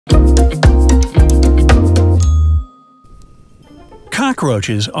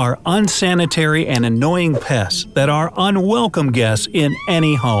Cockroaches are unsanitary and annoying pests that are unwelcome guests in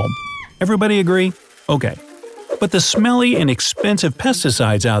any home. Everybody agree? Okay. But the smelly and expensive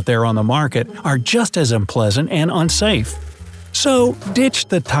pesticides out there on the market are just as unpleasant and unsafe. So, ditch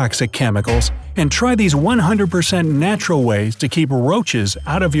the toxic chemicals and try these 100% natural ways to keep roaches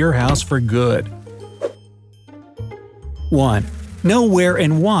out of your house for good. 1. Know where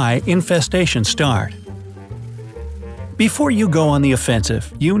and why infestations start. Before you go on the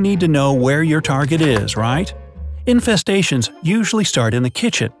offensive, you need to know where your target is, right? Infestations usually start in the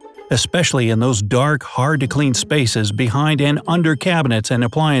kitchen, especially in those dark, hard-to-clean spaces behind and under cabinets and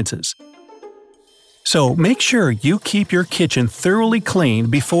appliances. So make sure you keep your kitchen thoroughly clean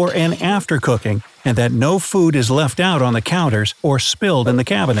before and after cooking, and that no food is left out on the counters or spilled in the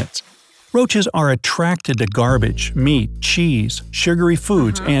cabinets. Roaches are attracted to garbage, meat, cheese, sugary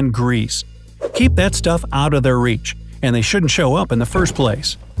foods, and grease. Keep that stuff out of their reach, and they shouldn't show up in the first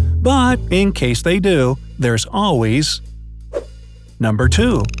place. But in case they do, there's always… Number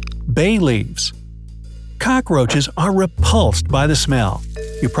 2. Bay leaves. Cockroaches are repulsed by the smell.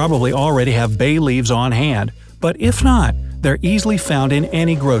 You probably already have bay leaves on hand, but if not, they're easily found in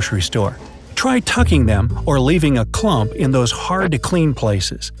any grocery store. Try tucking them or leaving a clump in those hard-to-clean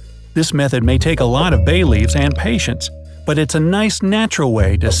places. This method may take a lot of bay leaves and patience, but it's a nice natural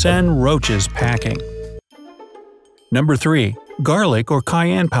way to send roaches packing. Number 3. Garlic or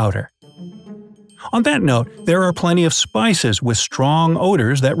cayenne powder. On that note, there are plenty of spices with strong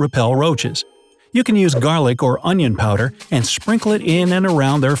odors that repel roaches. You can use garlic or onion powder and sprinkle it in and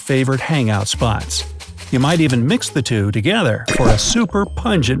around their favorite hangout spots. You might even mix the two together for a super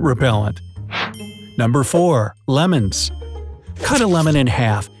pungent repellent. Number 4. Lemons. Cut a lemon in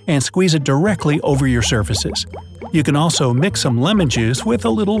half and squeeze it directly over your surfaces. You can also mix some lemon juice with a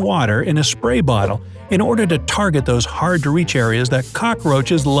little water in a spray bottle in order to target those hard-to-reach areas that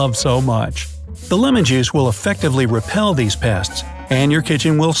cockroaches love so much. The lemon juice will effectively repel these pests, and your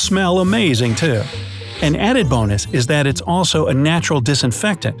kitchen will smell amazing too. An added bonus is that it's also a natural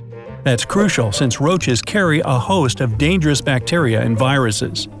disinfectant. That's crucial since roaches carry a host of dangerous bacteria and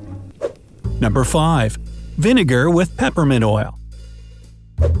viruses. Number 5. Vinegar with peppermint oil.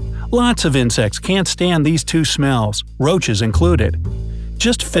 Lots of insects can't stand these two smells, roaches included.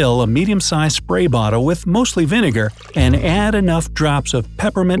 Just fill a medium-sized spray bottle with mostly vinegar and add enough drops of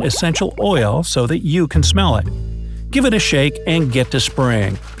peppermint essential oil so that you can smell it. Give it a shake and get to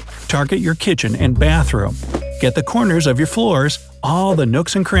spraying. Target your kitchen and bathroom. Get the corners of your floors, all the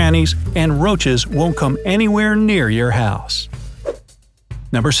nooks and crannies, and roaches won't come anywhere near your house.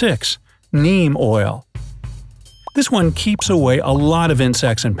 Number 6. Neem oil. This one keeps away a lot of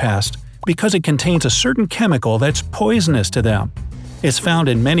insects and pests because it contains a certain chemical that's poisonous to them. It's found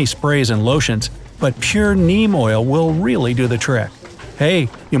in many sprays and lotions, but pure neem oil will really do the trick. Hey,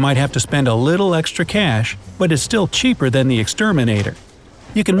 you might have to spend a little extra cash, but it's still cheaper than the exterminator.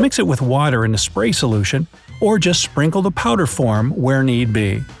 You can mix it with water in a spray solution, or just sprinkle the powder form where need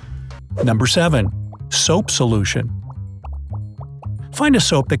be. Number 7. Soap solution. Find a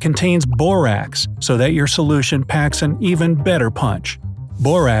soap that contains borax so that your solution packs an even better punch.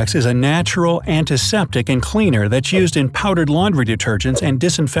 Borax is a natural antiseptic and cleaner that's used in powdered laundry detergents and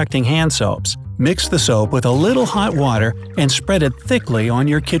disinfecting hand soaps. Mix the soap with a little hot water and spread it thickly on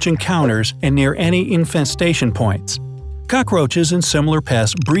your kitchen counters and near any infestation points. Cockroaches and similar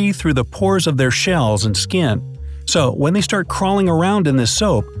pests breathe through the pores of their shells and skin, so when they start crawling around in this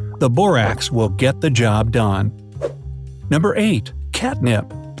soap, the borax will get the job done. Number 8.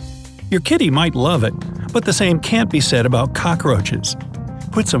 Catnip. Your kitty might love it, but the same can't be said about cockroaches.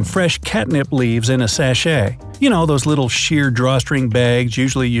 Put some fresh catnip leaves in a sachet, you know, those little sheer drawstring bags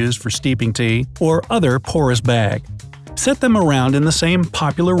usually used for steeping tea, or other porous bag. Set them around in the same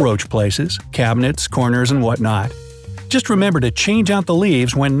popular roach places, cabinets, corners, and whatnot. Just remember to change out the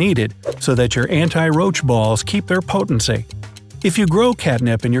leaves when needed so that your anti-roach balls keep their potency. If you grow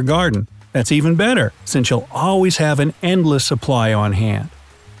catnip in your garden, that's even better, since you'll always have an endless supply on hand.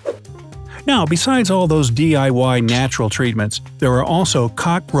 Now, besides all those DIY natural treatments, there are also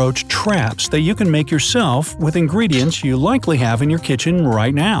cockroach traps that you can make yourself with ingredients you likely have in your kitchen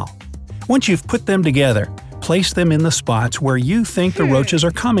right now. Once you've put them together, place them in the spots where you think the roaches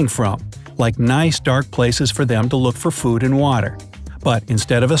are coming from, like nice dark places for them to look for food and water. But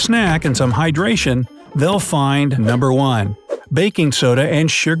instead of a snack and some hydration, they'll find Number 1. Baking soda and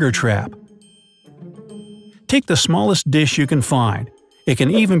sugar trap. Take the smallest dish you can find. It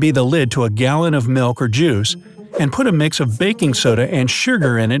can even be the lid to a gallon of milk or juice, and put a mix of baking soda and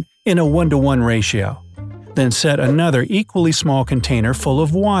sugar in it in a 1-to-1 ratio. Then set another equally small container full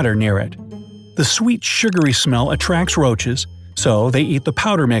of water near it. The sweet sugary smell attracts roaches, so they eat the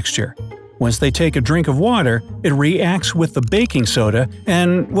powder mixture. Once they take a drink of water, it reacts with the baking soda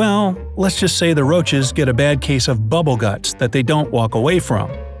and, well, let's just say the roaches get a bad case of bubble guts that they don't walk away from.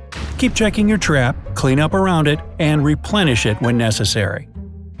 Keep checking your trap, clean up around it, and replenish it when necessary.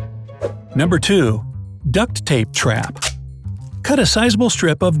 Number 2. Duct tape trap. Cut a sizable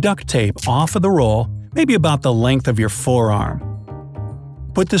strip of duct tape off of the roll, maybe about the length of your forearm.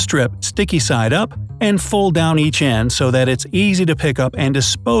 Put the strip sticky side up and fold down each end so that it's easy to pick up and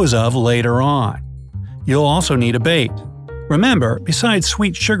dispose of later on. You'll also need a bait. Remember, besides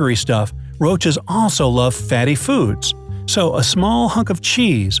sweet sugary stuff, roaches also love fatty foods, so a small hunk of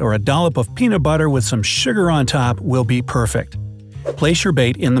cheese or a dollop of peanut butter with some sugar on top will be perfect. Place your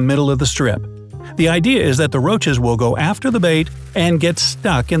bait in the middle of the strip. The idea is that the roaches will go after the bait and get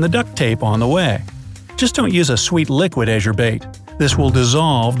stuck in the duct tape on the way. Just don't use a sweet liquid as your bait. This will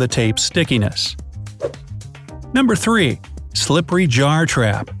dissolve the tape's stickiness. Number 3. Slippery jar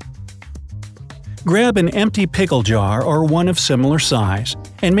trap. Grab an empty pickle jar or one of similar size,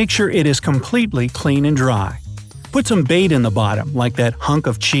 and make sure it is completely clean and dry. Put some bait in the bottom, like that hunk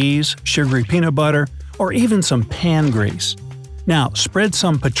of cheese, sugary peanut butter, or even some pan grease. Now, spread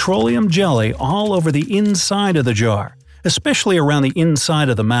some petroleum jelly all over the inside of the jar, especially around the inside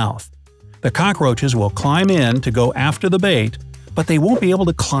of the mouth. The cockroaches will climb in to go after the bait, but they won't be able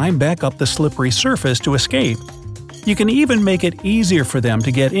to climb back up the slippery surface to escape. You can even make it easier for them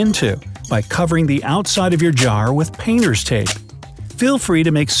to get into by covering the outside of your jar with painter's tape. Feel free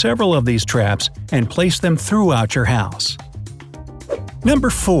to make several of these traps and place them throughout your house.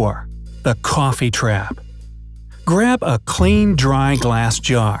 Number 4. The coffee trap. Grab a clean, dry glass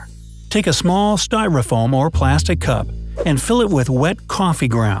jar. Take a small styrofoam or plastic cup and fill it with wet coffee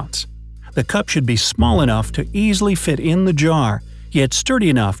grounds. The cup should be small enough to easily fit in the jar, yet sturdy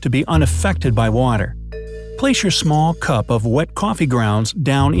enough to be unaffected by water. Place your small cup of wet coffee grounds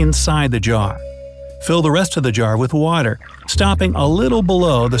down inside the jar. Fill the rest of the jar with water, stopping a little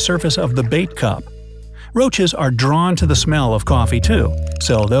below the surface of the bait cup. Roaches are drawn to the smell of coffee too,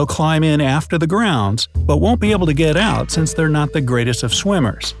 so they'll climb in after the grounds, but won't be able to get out since they're not the greatest of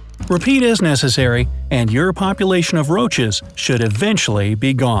swimmers. Repeat as necessary, and your population of roaches should eventually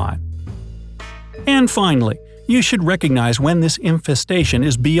be gone. And finally, you should recognize when this infestation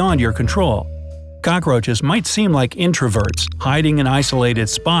is beyond your control. Cockroaches might seem like introverts, hiding in isolated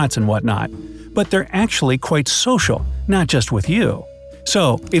spots and whatnot, but they're actually quite social, not just with you.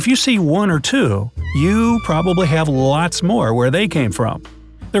 So, if you see one or two, you probably have lots more where they came from.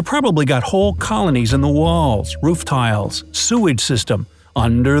 They're probably got whole colonies in the walls, roof tiles, sewage system,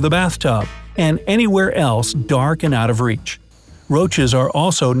 under the bathtub, and anywhere else dark and out of reach. Roaches are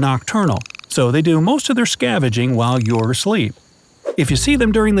also nocturnal, so they do most of their scavenging while you're asleep. If you see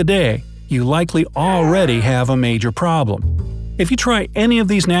them during the day, you likely already have a major problem. If you try any of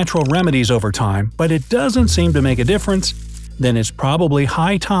these natural remedies over time, but it doesn't seem to make a difference, then it's probably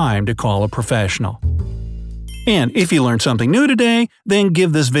high time to call a professional. And if you learned something new today, then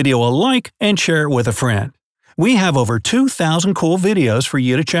give this video a like and share it with a friend. We have over 2,000 cool videos for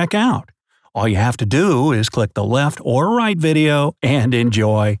you to check out. All you have to do is click the left or right video and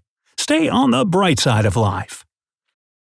enjoy. Stay on the bright side of life.